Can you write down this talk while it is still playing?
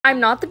I'm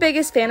not the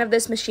biggest fan of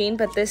this machine,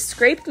 but this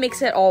scrape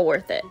makes it all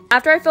worth it.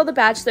 After I fill the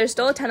batch, there's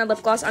still a ton of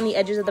lip gloss on the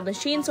edges of the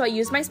machine, so I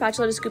use my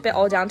spatula to scoop it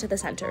all down to the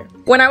center.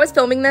 When I was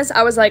filming this,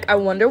 I was like, I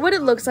wonder what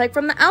it looks like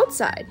from the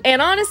outside. And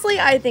honestly,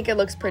 I think it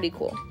looks pretty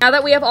cool. Now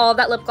that we have all of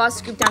that lip gloss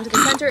scooped down to the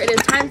center, it is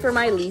time for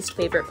my least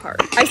favorite part.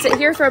 I sit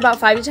here for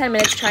about 5 to 10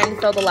 minutes trying to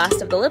fill the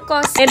last of the lip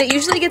gloss, and it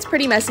usually gets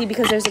pretty messy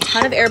because there's a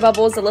ton of air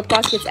bubbles, the lip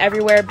gloss gets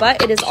everywhere,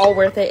 but it is all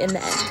worth it in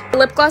the end. The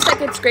lip gloss that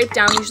gets scraped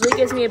down usually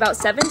gives me about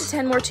 7 to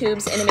 10 more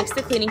tubes, and it makes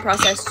the cleaning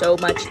process so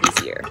much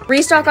easier.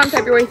 Restock on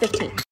February 15th.